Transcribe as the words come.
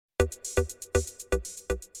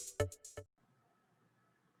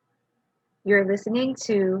You're listening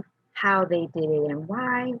to How They Did It and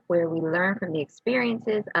Why, where we learn from the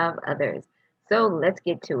experiences of others. So let's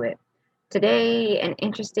get to it. Today, an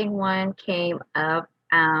interesting one came up.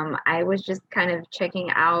 I was just kind of checking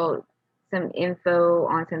out some info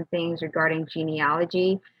on some things regarding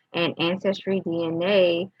genealogy and ancestry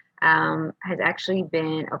DNA has actually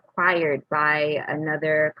been acquired by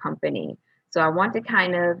another company. So I want to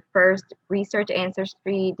kind of first research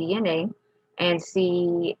ancestry DNA and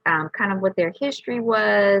see kind of what their history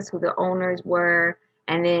was, who the owners were,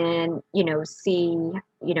 and then see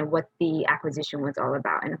what the acquisition was all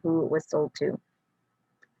about and who it was sold to.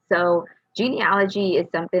 So genealogy is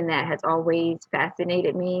something that has always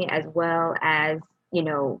fascinated me, as well as you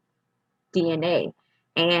know DNA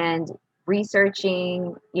and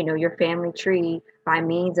researching your family tree by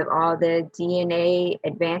means of all the DNA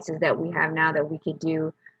advances that we have now that we could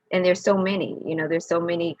do. And there's so many, there's so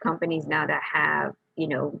many companies now that have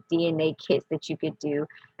DNA kits that you could do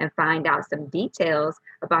and find out some details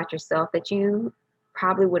about yourself that you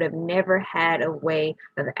probably would have never had a way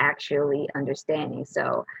of actually understanding.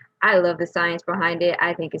 So I love the science behind it.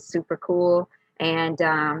 I think it's super cool. And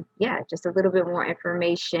yeah, just a little bit more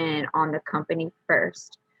information on the company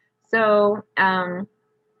first. So,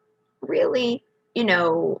 really, you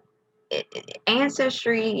know,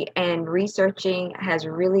 ancestry and researching has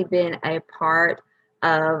really been a part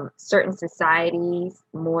of certain societies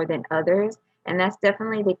more than others. And that's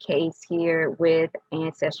definitely the case here with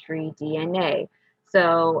Ancestry DNA.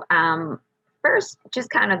 So, first, just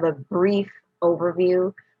kind of a brief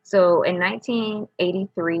overview. So, in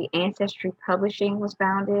 1983, Ancestry Publishing was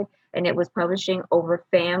founded, and it was publishing over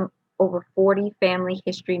 40 family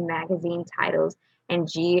history magazine titles and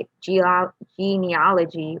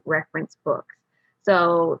genealogy reference books.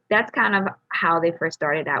 So that's kind of how they first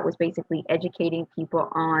started out, was basically educating people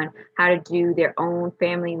on how to do their own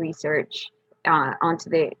family research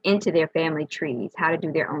into their family trees, how to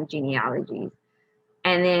do their own genealogies.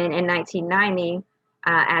 And then in 1990,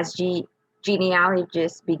 as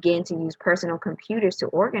genealogists begin to use personal computers to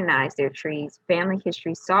organize their trees, family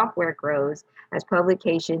history software grows as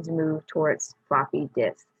publications move towards floppy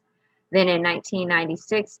disks. Then in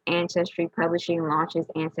 1996, Ancestry Publishing launches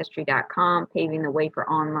Ancestry.com, paving the way for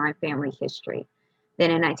online family history.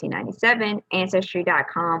 Then in 1997,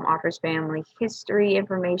 Ancestry.com offers family history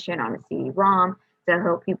information on a CD-ROM to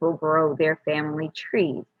help people grow their family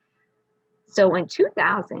trees. So in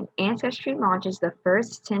 2000, Ancestry launches the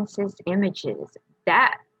first census images.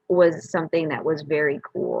 That was something that was very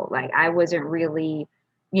cool. Like, I wasn't really,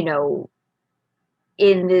 you know,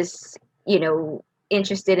 in this,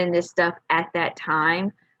 interested in this stuff at that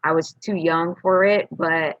time. I was too young for it,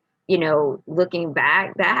 but looking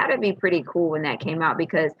back, that had to be pretty cool when that came out,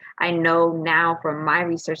 because I know now from my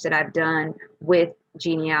research that I've done with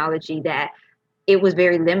genealogy that it was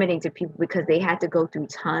very limiting to people because they had to go through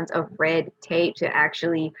tons of red tape to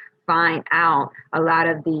actually find out a lot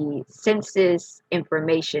of the census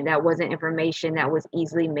information that wasn't information that was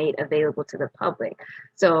easily made available to the public.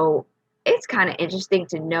 So it's kind of interesting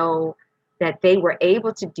to know that they were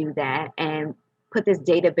able to do that and put this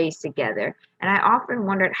database together. And I often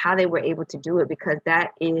wondered how they were able to do it, because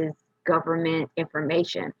that is government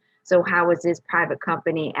information. So how was this private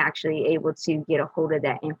company actually able to get a hold of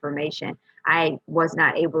that information? I was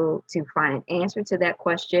not able to find an answer to that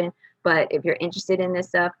question. But if you're interested in this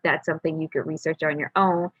stuff, that's something you could research on your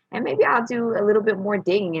own. And maybe I'll do a little bit more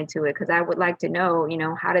digging into it, because I would like to know,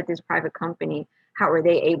 how did this private company, how were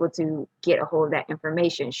they able to get a hold of that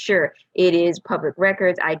information? Sure, it is public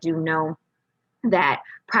records. I do know that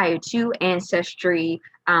prior to Ancestry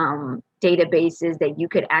databases, that you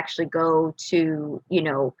could actually go to,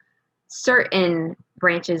 certain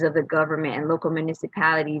branches of the government and local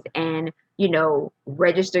municipalities and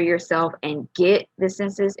register yourself and get the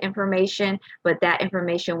census information, but that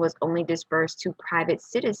information was only dispersed to private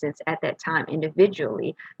citizens at that time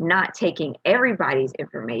individually, not taking everybody's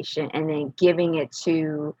information and then giving it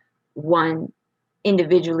to one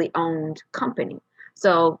individually owned company.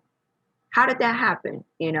 So how did that happen?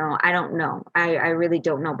 I don't know. I really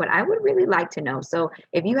don't know, but I would really like to know. So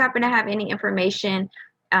if you happen to have any information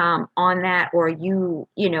on that, or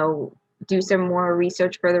do some more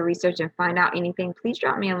research, further research, and find out anything, please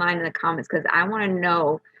drop me a line in the comments, because I want to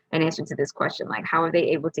know an answer to this question. Like, how are they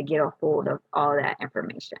able to get a hold of all that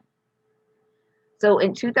information? So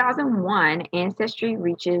in 2001, Ancestry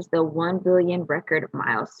reaches the 1 billion record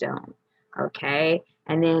milestone. Okay.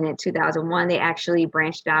 And then in 2001, they actually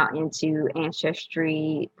branched out into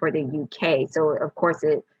Ancestry for the UK. So, of course,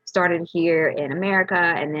 it started here in America,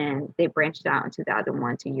 and then they branched out in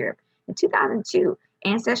 2001 to Europe. In 2002,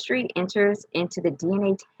 Ancestry enters into the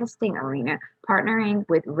DNA testing arena, partnering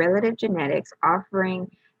with Relative Genetics,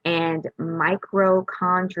 offering and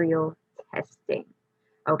mitochondrial testing.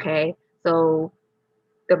 Okay, so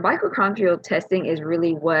the mitochondrial testing is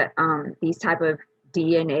really what these type of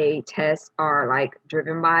DNA tests are like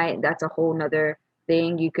driven by. That's a whole nother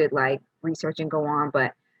thing you could like research and go on,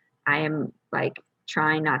 but I am like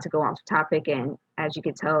trying not to go off topic. And as you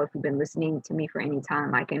can tell, if you've been listening to me for any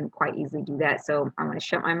time, I can quite easily do that. So I'm going to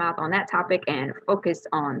shut my mouth on that topic and focus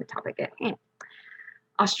on the topic at hand.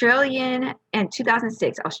 Australian in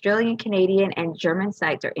 2006, Australian, Canadian, and German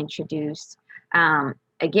sites are introduced.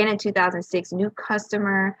 Again, in 2006, new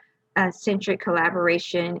customer centric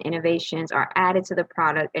collaboration innovations are added to the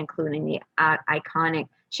product, including the iconic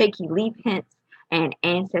shaky leaf hints and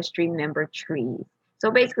ancestry member trees.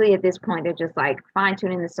 So basically, at this point, they're just like fine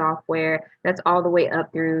tuning the software. That's all the way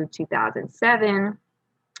up through 2007.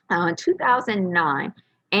 In 2009,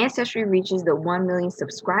 Ancestry reaches the 1 million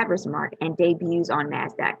subscribers mark and debuts on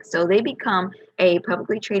NASDAQ. So they become a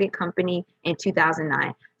publicly traded company in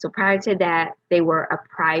 2009. So prior to that, they were a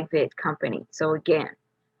private company. So again,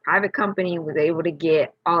 private company was able to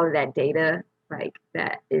get all of that data. Like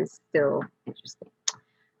that is still interesting.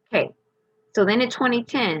 Okay, so then in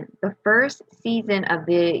 2010, the first season of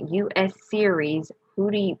the US series, Who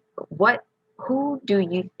Do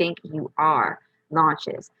You Think You Are,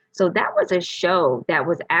 launches. So that was a show that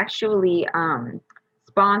was actually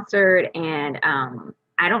sponsored, and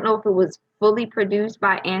I don't know if it was fully produced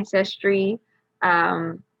by Ancestry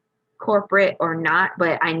corporate or not,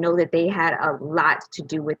 but I know that they had a lot to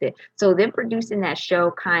do with it. So them producing that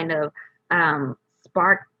show kind of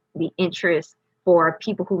sparked the interest for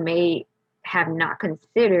people who may have not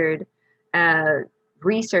considered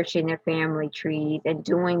researching their family trees and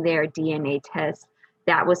doing their DNA tests.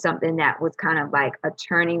 That was something that was kind of like a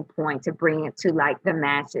turning point to bring it to like the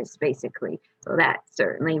masses, basically. So that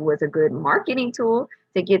certainly was a good marketing tool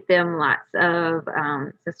to get them lots of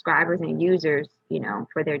subscribers and users,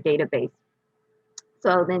 for their database.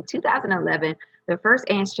 So then 2011, the first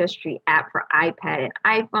Ancestry app for iPad and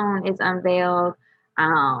iPhone is unveiled.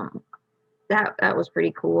 That was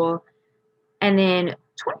pretty cool. And then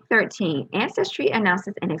 2013, Ancestry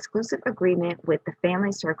announces an exclusive agreement with the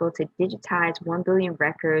Family Circle to digitize 1 billion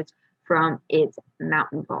records from its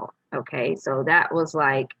Mountain Vault. Okay, so that was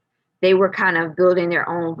like they were kind of building their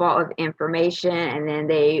own vault of information, and then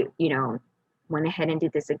they, went ahead and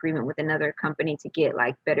did this agreement with another company to get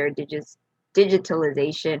like better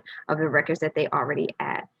digitalization of the records that they already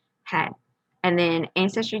had. And then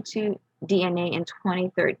Ancestry 2 DNA in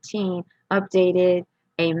 2013 updated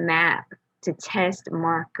a map to test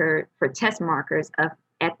markers of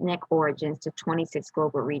ethnic origins to 26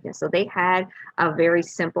 global regions. So they had a very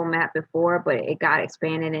simple map before, but it got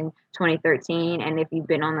expanded in 2013. And if you've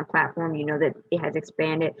been on the platform, you know that it has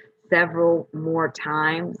expanded several more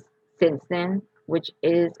times since then, which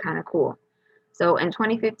is kind of cool. So in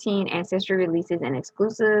 2015, Ancestry releases an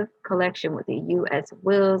exclusive collection with the U.S.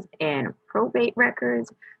 wills and probate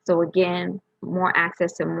records. So again, more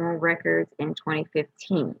access to more records in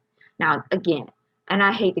 2015. Now, again, and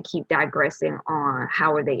I hate to keep digressing on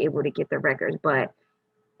how are they able to get the records, but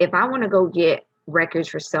if I want to go get records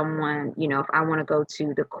for someone, if I want to go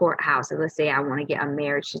to the courthouse, and let's say I want to get a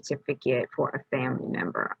marriage certificate for a family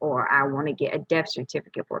member, or I want to get a death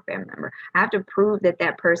certificate for a family member, I have to prove that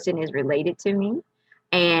that person is related to me,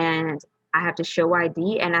 and I have to show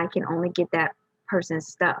ID, and I can only get that person's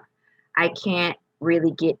stuff. I can't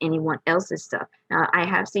really get anyone else's stuff. Now, I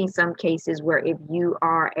have seen some cases where if you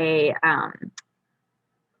are a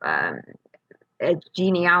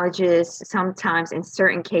genealogist, sometimes in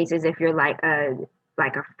certain cases, if you're like a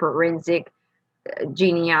forensic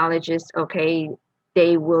genealogist, okay,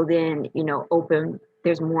 they will then, open,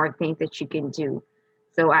 there's more things that you can do.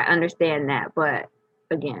 So I understand that, but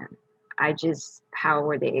again, how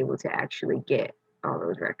were they able to actually get all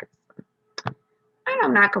those records? And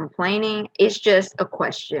I'm not complaining. It's just a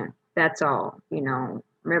question. That's all.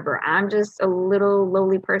 Remember, I'm just a little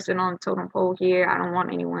lowly person on the totem pole here. I don't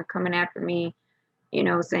want anyone coming after me,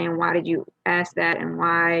 saying, why did you ask that? And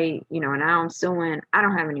why, now I'm suing. I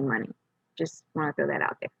don't have any money. Just want to throw that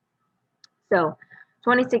out there. So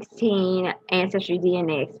 2016, Ancestry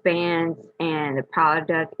DNA expands and the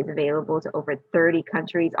product is available to over 30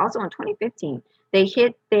 countries. Also in 2015, they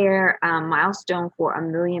hit their milestone for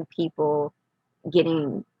 1 million people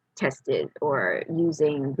getting tested or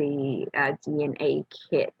using the DNA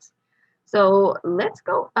kit. So let's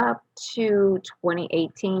go up to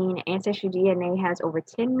 2018. Ancestry DNA has over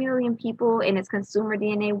 10 million people in its consumer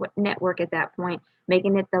DNA network at that point,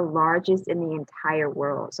 making it the largest in the entire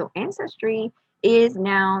world. So Ancestry is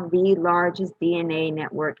now the largest DNA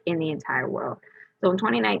network in the entire world. So in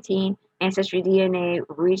 2019, Ancestry DNA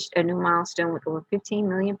reached a new milestone with over 15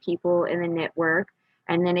 million people in the network.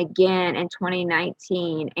 And then again in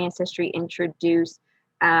 2019, Ancestry introduced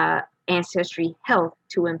Ancestry Health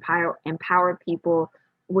to empower people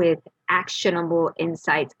with actionable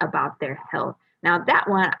insights about their health. Now that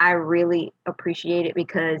one I really appreciate it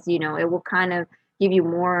because it will kind of give you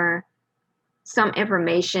more some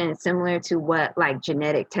information similar to what like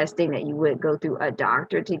genetic testing that you would go through a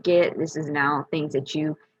doctor to get. This is now things that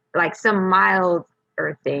you like some milder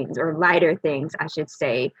things or lighter things, I should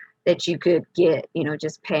say, that you could get,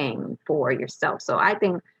 just paying for yourself. So I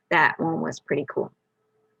think that one was pretty cool.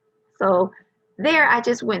 So there I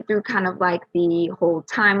just went through kind of like the whole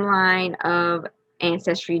timeline of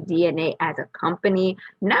Ancestry DNA as a company.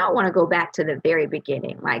 Now I want to go back to the very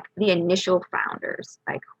beginning, like the initial founders.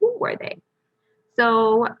 Like who were they?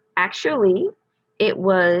 So actually it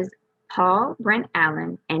was Paul Brent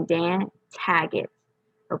Allen and Dan Taggett.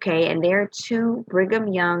 Okay, and they're two Brigham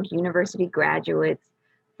Young University graduates,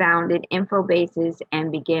 founded InfoBases and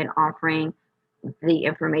began offering the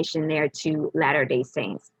information there to Latter-day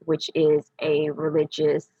Saints, which is a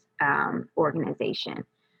religious organization.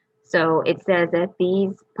 So it says that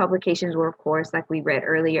these publications were, of course, like we read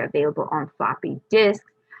earlier, available on floppy disks.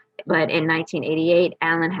 But in 1988,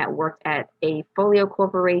 Allen had worked at a Folio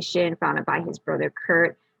Corporation founded by his brother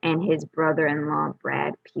Kurt and his brother-in-law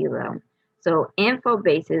Brad Pilo. So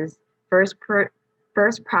InfoBase's first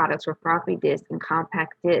products were floppy disks and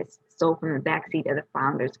compact disks sold from the backseat of the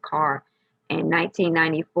founder's car. In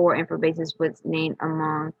 1994, InfoBases was named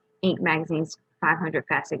among Inc. magazine's 500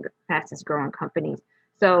 fastest growing companies.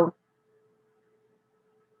 So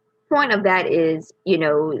point of that is,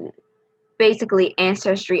 basically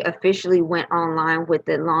Ancestry officially went online with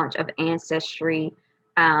the launch of Ancestry,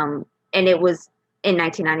 and it was in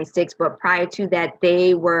 1996. But prior to that,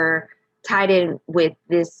 they were tied in with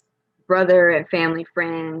this brother and family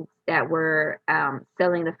friends that were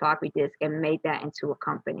selling the floppy disk and made that into a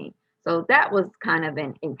company. So that was kind of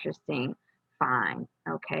an interesting find.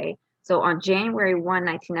 Okay, so on January 1,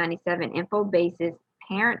 1997, InfoBase's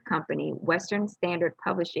parent company, Western Standard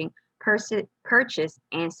Publishing, purchased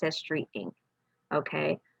Ancestry Inc.,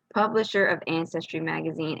 okay, publisher of Ancestry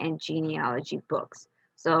magazine and genealogy books.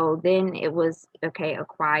 So then it was, okay,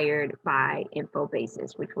 acquired by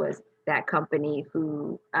InfoBases, which was that company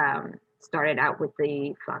who started out with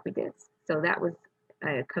the floppy disks. So that was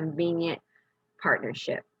a convenient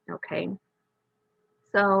partnership, okay.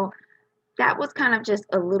 So that was kind of just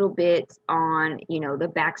a little bit on,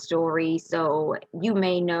 the backstory. So you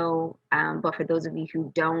may know, but for those of you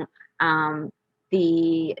who don't,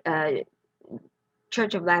 the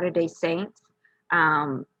Church of Latter-day Saints,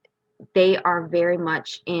 they are very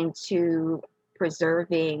much into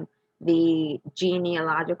preserving the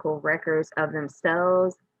genealogical records of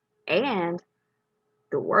themselves and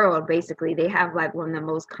the world. Basically, they have like one of the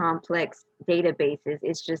most complex databases.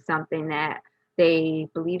 It's just something that they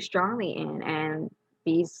believe strongly in, and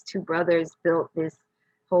these two brothers built this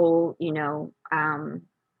whole,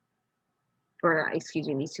 or excuse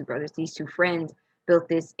me, these two friends built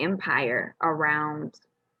this empire around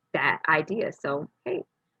that idea. So hey,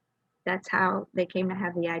 that's how they came to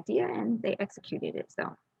have the idea, and they executed it.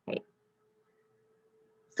 So hey,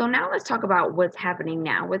 so now let's talk about what's happening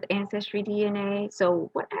now with Ancestry DNA. So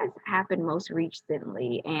what has happened most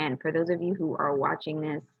recently? And for those of you who are watching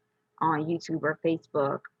this on YouTube or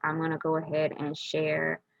Facebook, I'm going to go ahead and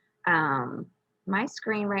share my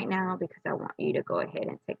screen right now because I want you to go ahead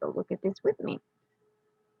and take a look at this with me.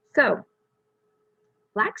 So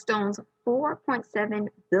Blackstone's $4.7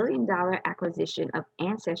 billion acquisition of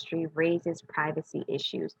Ancestry raises privacy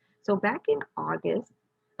issues. So back in August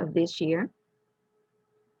of this year,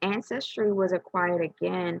 Ancestry was acquired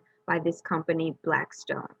again by this company,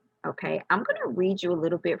 Blackstone. Okay, I'm going to read you a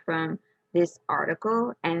little bit from this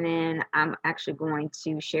article, and then I'm actually going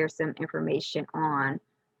to share some information on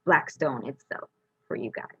Blackstone itself for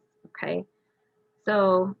you guys. Okay,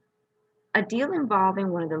 so a deal involving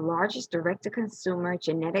one of the largest direct-to-consumer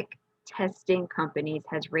genetic testing companies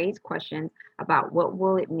has raised questions about what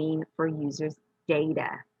will it mean for users' data.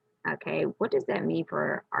 Okay, what does that mean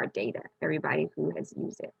for our data, everybody who has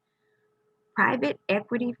used it? Private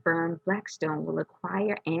equity firm Blackstone will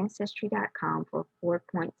acquire Ancestry.com for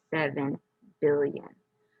 $4.7 billion.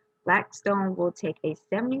 Blackstone will take a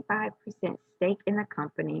 75% stake in the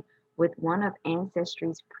company, with one of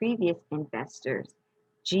Ancestry's previous investors,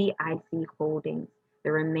 GIC Holdings,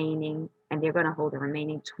 and they're going to hold the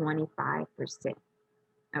remaining 25%.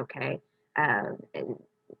 Okay. Uh,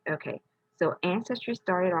 okay. So Ancestry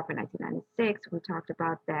started off in 1996. We talked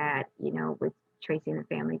about that, with tracing the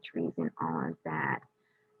family trees and all of that.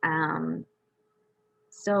 Um,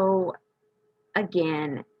 so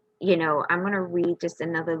again, I'm going to read just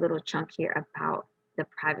another little chunk here about the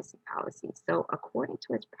privacy policy. So, according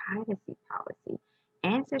to its privacy policy,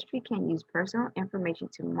 Ancestry can use personal information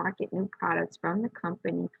to market new products from the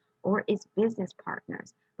company or its business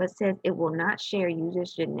partners, but says it will not share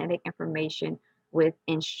users' genetic information with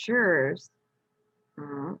insurers,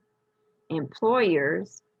 uh,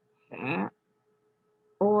 employers,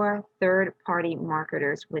 or third party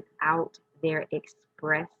marketers without their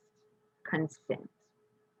express consent.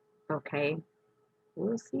 Okay,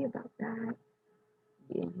 we'll see about that.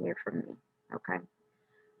 You didn't hear from me. Okay.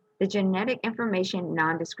 The Genetic Information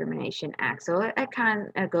Non-Discrimination Act. So it kind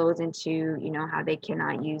of goes into, how they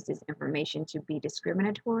cannot use this information to be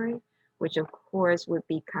discriminatory, which of course would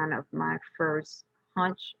be kind of my first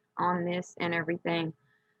hunch on this and everything.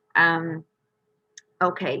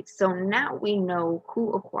 Okay, so now we know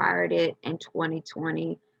who acquired it in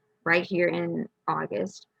 2020, right here in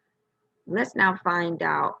August. Let's now find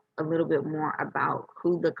out a little bit more about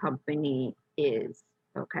who the company is.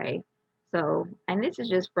 Okay. So, and this is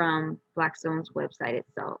just from Blackstone's website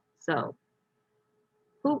itself. So,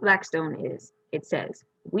 who Blackstone is, it says,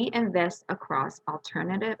 we invest across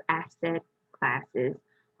alternative asset classes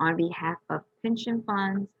on behalf of pension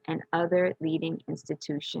funds and other leading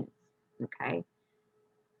institutions. Okay.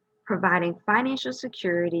 Providing financial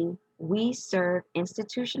security, we serve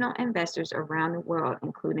institutional investors around the world,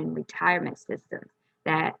 including retirement systems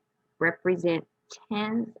that represent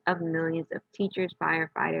tens of millions of teachers,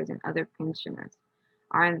 firefighters, and other pensioners.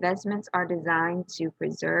 Our investments are designed to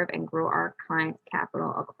preserve and grow our clients'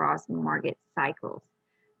 capital across market cycles.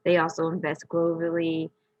 They also invest globally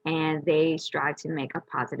and they strive to make a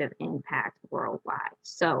positive impact worldwide.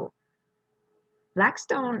 So,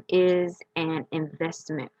 Blackstone is an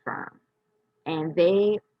investment firm and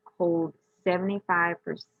they hold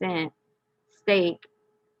 75% stake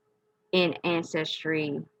in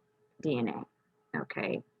Ancestry DNA.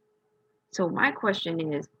 Okay. So my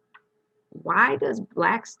question is, why does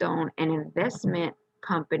Blackstone, an investment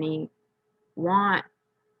company, want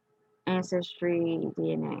Ancestry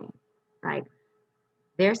DNA? Like,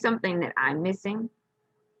 there's something that I'm missing.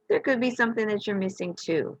 There could be something that you're missing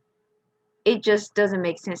too. It just doesn't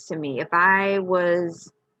make sense to me. If I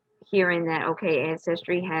was hearing that, okay,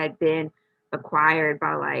 Ancestry had been acquired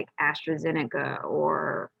by like AstraZeneca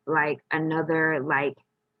or like another like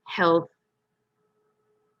health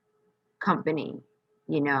company,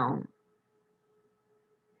 you know,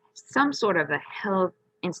 some sort of a health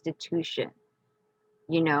institution,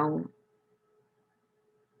 you know,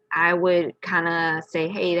 I would kind of say,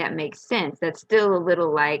 hey, that makes sense. That's still a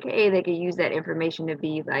little like, hey, they could use that information to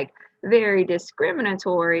be like very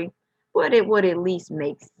discriminatory, but it would at least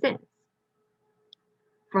make sense.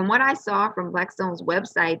 From what I saw from Blackstone's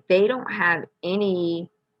website, they don't have any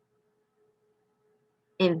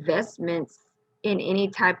investments in any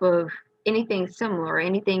type of anything similar or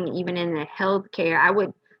anything even in the healthcare. I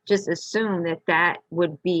would just assume that that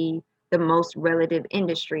would be the most relative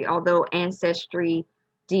industry, although Ancestry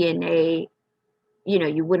DNA,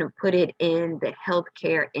 you wouldn't put it in the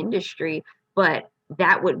healthcare industry, but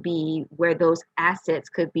that would be where those assets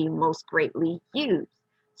could be most greatly used.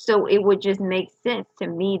 So it would just make sense to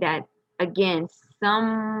me that, again,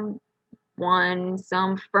 some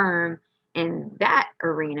firm in that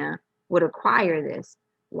arena would acquire this.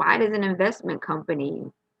 Why does an investment company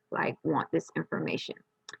like want this information?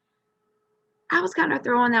 I was kind of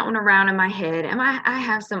throwing that one around in my head, and I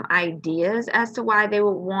have some ideas as to why they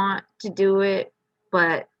would want to do it,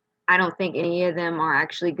 but I don't think any of them are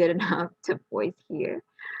actually good enough to voice here,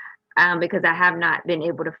 because I have not been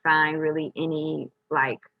able to find really any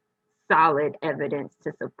like solid evidence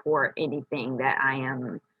to support anything that I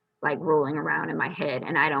am like rolling around in my head.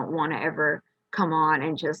 And I don't want to ever come on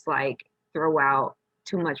and just like throw out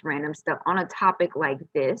too much random stuff on a topic like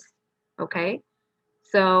this. Okay.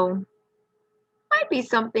 So might be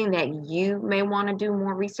something that you may want to do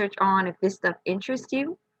more research on if this stuff interests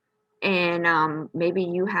you. And maybe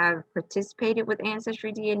you have participated with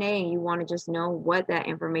Ancestry DNA and you want to just know what that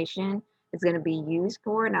information is going to be used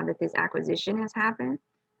for now that this acquisition has happened.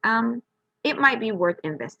 It might be worth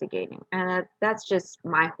investigating. And that's just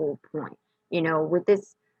my whole point. With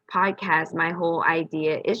this podcast, my whole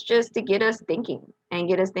idea is just to get us thinking and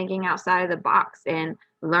get us thinking outside of the box and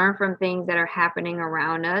learn from things that are happening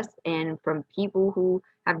around us and from people who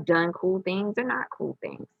have done cool things and not cool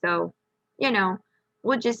things. So, you know,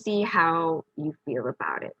 we'll just see how you feel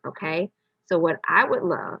about it. Okay. So, what I would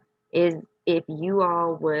love is if you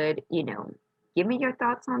all would, give me your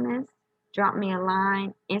thoughts on this. Drop me a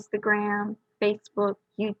line, Instagram, Facebook,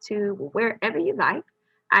 YouTube, wherever you like.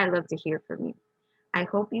 I love to hear from you. I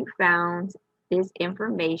hope you found this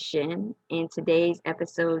information in today's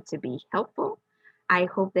episode to be helpful. I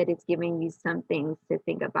hope that it's giving you some things to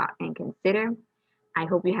think about and consider. I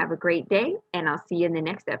hope you have a great day, and I'll see you in the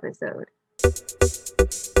next episode.